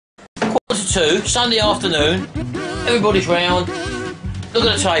To 2, Sunday afternoon, everybody's round. Look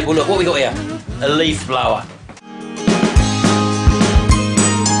at the table, look what we got here. A leaf blower.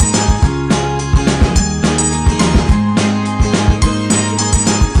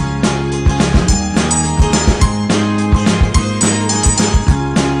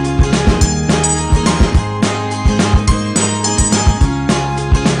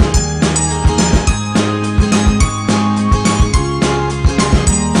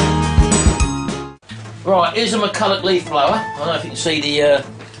 Right, here's a McCulloch leaf blower. I don't know if you can see the,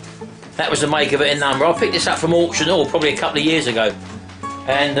 that was the make of it in number. I picked this up from auction, probably a couple of years ago.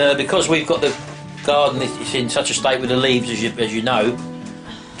 And because we've got the garden, it's in such a state with the leaves, as you know.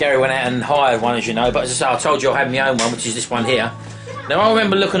 Gary went out and hired one, as you know. But as I say, I told you I had my own one, which is this one here. Now, I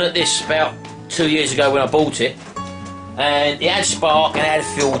remember looking at this about 2 years ago when I bought it. And it had spark and it had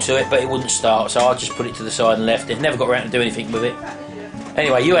fuel to it, but it wouldn't start. So I just put it to the side and left it. Never got around to do anything with it.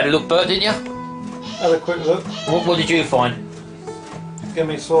 Anyway, you had a look, Bert, didn't you? Had a quick look. What did you find? Give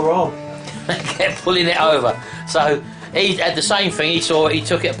me a sore arm. Kept pulling it over. So he had the same thing. He saw it, he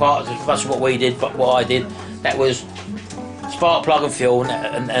took it apart as much as what we did, but what I did, that was spark plug and fuel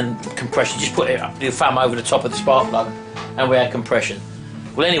and compression. Just put your thumb over the top of the spark plug and we had compression.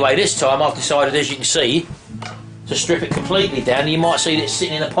 Well, anyway, this time I've decided, as you can see, to strip it completely down. You might see that it's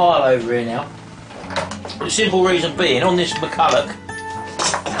sitting in a pile over here now. The simple reason being, on this McCulloch,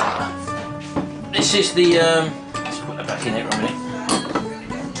 this is the, let's put that back in there for a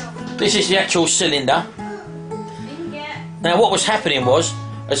minute. This is the actual cylinder. Now what was happening was,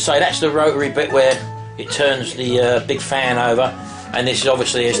 as I say, that's the rotary bit where it turns the big fan over, and this is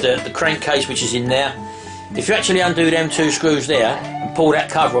obviously is the crankcase which is in there. If you actually undo them 2 screws there and pull that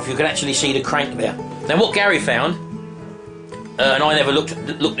cover off, you can actually see the crank there. Now what Gary found, and I never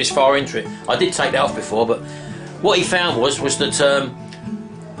looked this far into it, I did take that off before, but what he found was that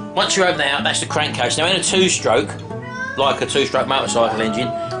once you open that out, that's the crankcase. Now in a 2-stroke, like a 2-stroke motorcycle engine,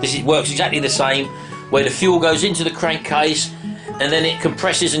 works exactly the same, where the fuel goes into the crankcase and then it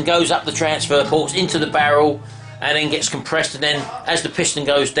compresses and goes up the transfer ports into the barrel and then gets compressed, and then as the piston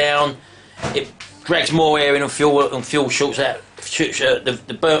goes down, it drags more air in and fuel shorts out,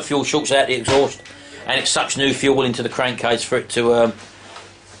 the burnt fuel shorts out the exhaust, and it sucks new fuel into the crankcase for it to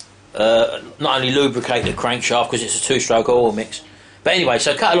not only lubricate the crankshaft because it's a 2-stroke oil mix. But anyway,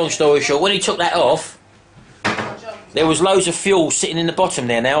 so cut a long story short, when he took that off, there was loads of fuel sitting in the bottom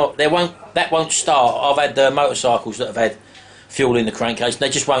there. Now that won't start. I've had motorcycles that have had fuel in the crankcase, and they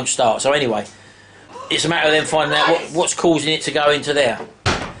just won't start. So anyway, it's a matter of them finding out what's causing it to go into there.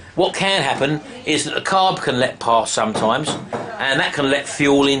 What can happen is that the carb can let pass sometimes, and that can let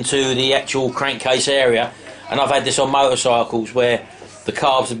fuel into the actual crankcase area. And I've had this on motorcycles where the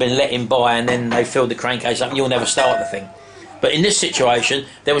carbs have been letting by and then they filled the crankcase up and you'll never start the thing. But in this situation,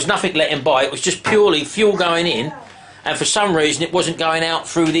 there was nothing letting by. It was just purely fuel going in, and for some reason it wasn't going out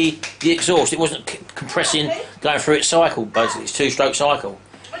through the exhaust. It wasn't compressing, going through its cycle, basically. It's 2-stroke cycle.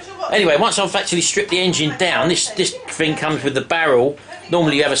 Anyway, once I've actually stripped the engine down, this thing comes with the barrel.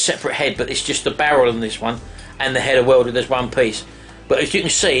 Normally you have a separate head, but it's just the barrel on this one and the header welded as one piece. But as you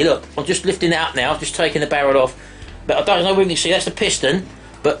can see, look, I'm just lifting it up now. I've just taken the barrel off. But I don't know whether you can see, that's the piston,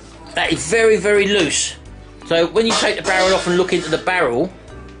 but that is very, very loose. So when you take the barrel off and look into the barrel,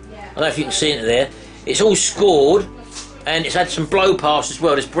 I don't know if you can see it there, it's all scored and it's had some blow past as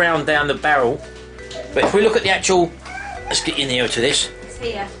well. It's browned down the barrel. But if we look at the actual, let's get you nearer to this. It's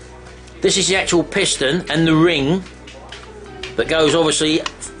here. This is the actual piston and the ring that goes obviously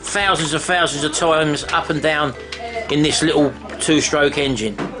thousands and thousands of times up and down in this little 2-stroke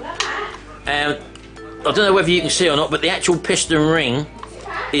engine. And I don't know whether you can see or not, but the actual piston ring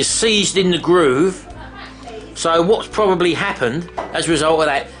is seized in the groove. So what's probably happened as a result of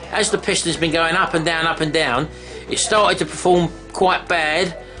that, as the piston's been going up and down, it started to perform quite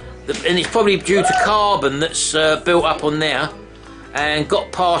bad, and it's probably due to carbon that's built up on there and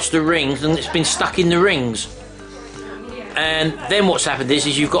got past the rings, and it's been stuck in the rings. And then what's happened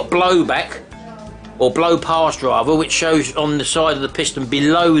is you've got blowback, or blow past rather, which shows on the side of the piston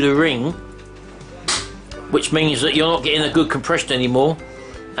below the ring, which means that you're not getting a good compression anymore.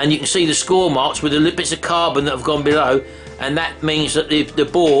 And you can see the score marks with the bits of carbon that have gone below, and that means that the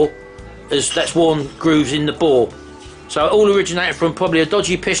bore that's worn grooves in the bore. So it all originated from probably a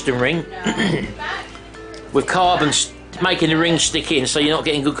dodgy piston ring with carbon making the ring stick in, so you're not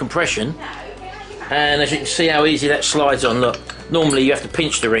getting good compression. And as you can see how easy that slides on, look. Normally you have to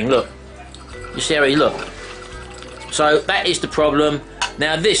pinch the ring, look. You see how he look. So that is the problem.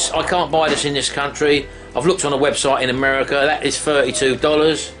 Now this, I can't buy this in this country. I've looked on a website in America, that is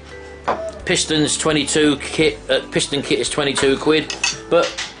 $32. Pistons 22 kit, piston kit is 22 quid. But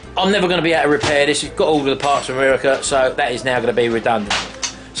I'm never going to be able to repair this. It's got all of the parts from America, so that is now going to be redundant.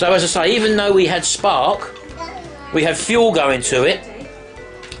 So as I say, even though we had spark, we had fuel going to it,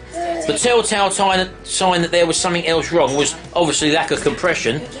 the telltale sign that there was something else wrong was obviously lack of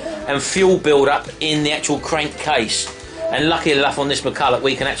compression and fuel build-up in the actual crankcase. And lucky enough on this McCulloch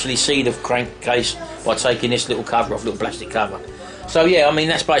we can actually see the crankcase by taking this little cover off, little plastic cover. So yeah, I mean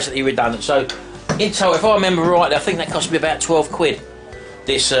that's basically redundant. So in total, if I remember rightly, I think that cost me about 12 quid,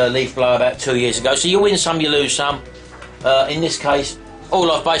 this leaf blower, about 2 years ago. So you win some, you lose some. In this case,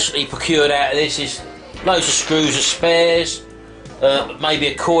 all I've basically procured out of this is loads of screws of spares, maybe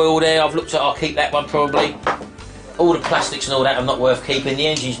a coil there. I've looked at, I'll keep that one probably. All the plastics and all that are not worth keeping. The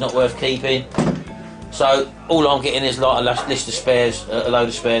engine's not worth keeping. So all I'm getting is like a list of spares, a load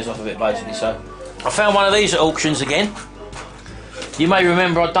of spares off of it basically. So I found one of these at auctions again. You may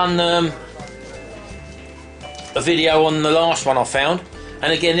remember I'd done a video on the last one I found,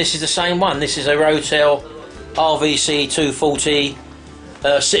 and again this is the same one. This is a Rotel RVC 240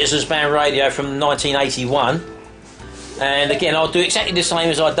 Citizens Band radio from 1981, and again I'll do exactly the same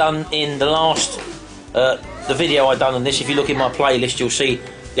as I've done in the last the video I done on this. If you look in my playlist you'll see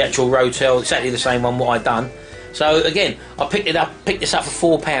the actual Rotel, exactly the same one what I done. So again I picked this up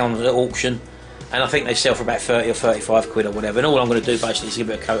for £4 at auction, and I think they sell for about 30 or 35 quid or whatever, and all I'm going to do basically is give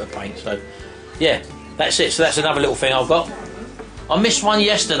it a coat of paint. So yeah, that's it. So that's another little thing I've got. I missed one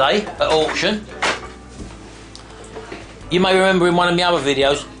yesterday at auction. You may remember in one of my other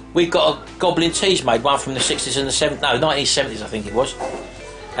videos we've got a Goblin Tees made, one from the 60s and the 70s, no 1970s I think it was,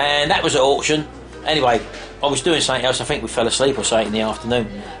 and that was at auction. Anyway, I was doing something else, I think we fell asleep or something in the afternoon,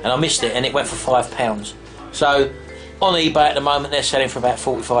 and I missed it, and it went for £5. So on eBay at the moment they're selling for about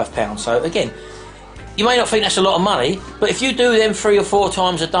 £45. So again, you may not think that's a lot of money, but if you do them 3 or 4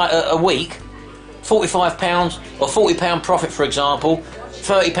 times a week, £45 or £40 profit for example,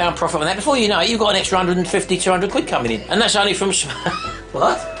 £30 profit on that, before you know it you've got an extra 150, 200 quid coming in, and that's only from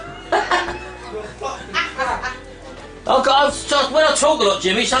what? When I talk a lot,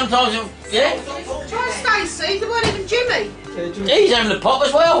 Jimmy, sometimes yeah. Try Stacey, there weren't even Jimmy. He's having a pop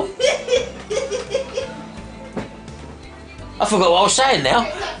as well. I forgot what I was saying now.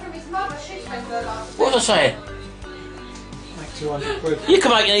 What was I saying? Like 200 quid. You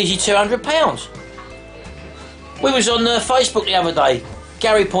can make an easy £200. We was on Facebook the other day.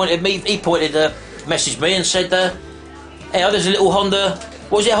 Gary pointed me, messaged me and said, hey, there's a little Honda,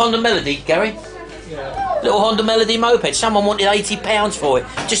 what was it, a Honda Melody, Gary? Yeah. Little Honda Melody moped. Someone wanted £80 for it,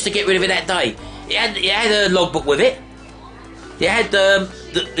 just to get rid of it that day. It had a logbook with it. It had the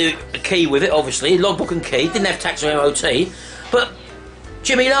key with it, obviously, logbook and key. Didn't have tax or MOT. But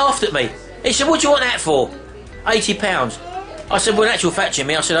Jimmy laughed at me. He said, what do you want that for? £80. I said, well, in actual fact,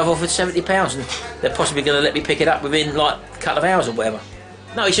 Jimmy, I said, I've offered £70 and they're possibly going to let me pick it up within, like, a couple of hours or whatever.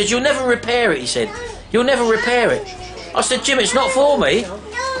 No, he said, you'll never repair it, he said. You'll never repair it. I said, Jimmy, it's not for me.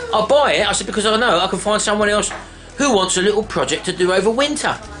 I'll buy it. I said, because I know I can find someone else who wants a little project to do over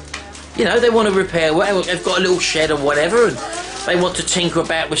winter. You know, they want to repair whatever. They've got a little shed or whatever, and they want to tinker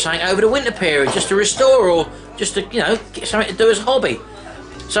about with something over the winter period, just to restore or just to, you know, get something to do as a hobby.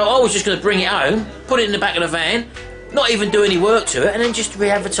 So I was just going to bring it home, put it in the back of the van, not even do any work to it, and then just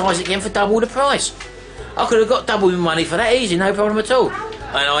re-advertise it again for double the price. I could have got double my money for that easy, no problem at all.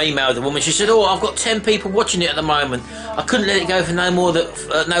 And I emailed the woman. She said, "Oh, I've got 10 people watching it at the moment. I couldn't let it go for no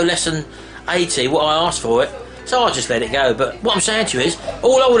less than 80. What I asked for it, so I just let it go." But what I'm saying to you is,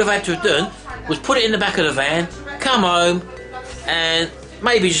 all I would have had to have done was put it in the back of the van, come home, and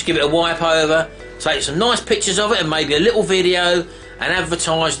maybe just give it a wipe over, take some nice pictures of it, and maybe a little video, and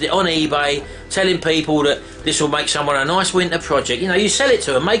advertised it on eBay, telling people that this will make someone a nice winter project. You know, you sell it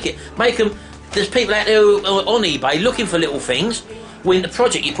to them, make them. There's people out there who are on eBay looking for little things. Winter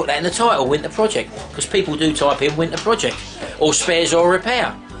project, you put that in the title, winter project, because people do type in winter project or spares or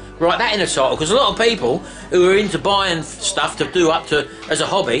repair. Write that in the title, because a lot of people who are into buying stuff to do up to as a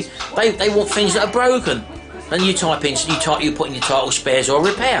hobby, they want things that are broken, and you type in, you put in your title spares or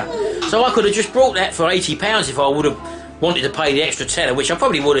repair. So I could have just brought that for £80 if I would have wanted to pay the extra tenner, which I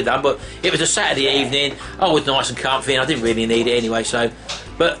probably would have done, but it was a Saturday evening, I was nice and comfy and I didn't really need it anyway. So,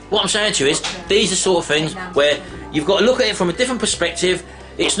 but what I'm saying to you is, these are sort of things where you've got to look at it from a different perspective.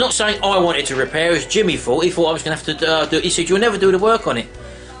 It's not something I wanted to repair, as Jimmy thought. He thought I was going to have to do it. He said, you'll never do the work on it.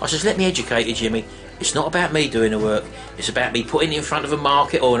 I said, let me educate you, Jimmy. It's not about me doing the work. It's about me putting it in front of a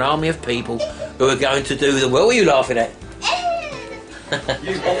market or an army of people who are going to do the work. What are you laughing at?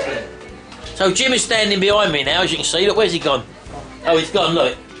 So Jim is standing behind me now, as you can see. Look, where's he gone? Oh, he's gone,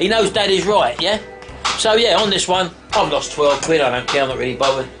 look. He knows Daddy's right, yeah? So yeah, on this one, I've lost 12 quid. I don't care, I'm not really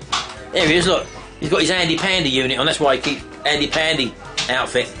bothered. There he is, look. He's got his handy-pandy unit on. That's why he keeps handy-pandy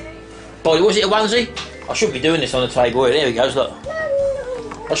outfit. Boy, was it a onesie? I shouldn't be doing this on the table. There he goes, look.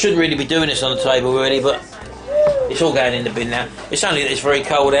 I shouldn't really be doing this on the table, really, but it's all going in the bin now. It's only that it's very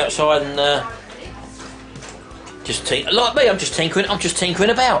cold outside and like me, I'm just tinkering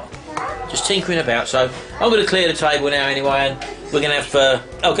about. Just tinkering about. So I'm going to clear the table now anyway, and we're going to have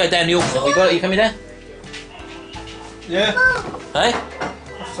go down the auction. You coming down? Yeah. Hey?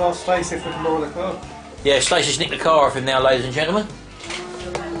 I'll ask Stacey if we can borrow the car. Yeah, Stacey's nicked the car off him now, ladies and gentlemen.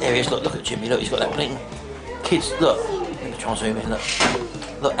 There he is. Look at Jimmy. Look, he's got that blinking. Kids, look. Let me try and zoom in.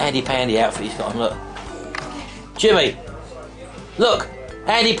 Look, handy pandy outfit he's got on. Look, Jimmy. Look,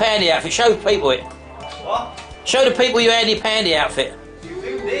 handy pandy outfit. Show people it. What? Show the people your handy pandy outfit. You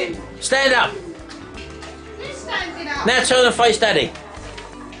did. Stand up. Who's standing up? Now turn and face Daddy.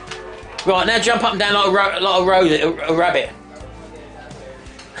 Right, now jump up and down like a rabbit.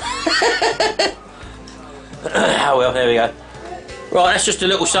 Oh well, there we go. Right, that's just a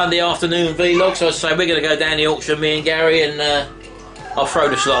little Sunday afternoon vlog. So I say we're going to go down the auction, me and Gary, and I'll throw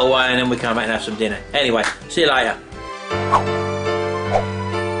the slot away and then we come back and have some dinner. Anyway, see you later.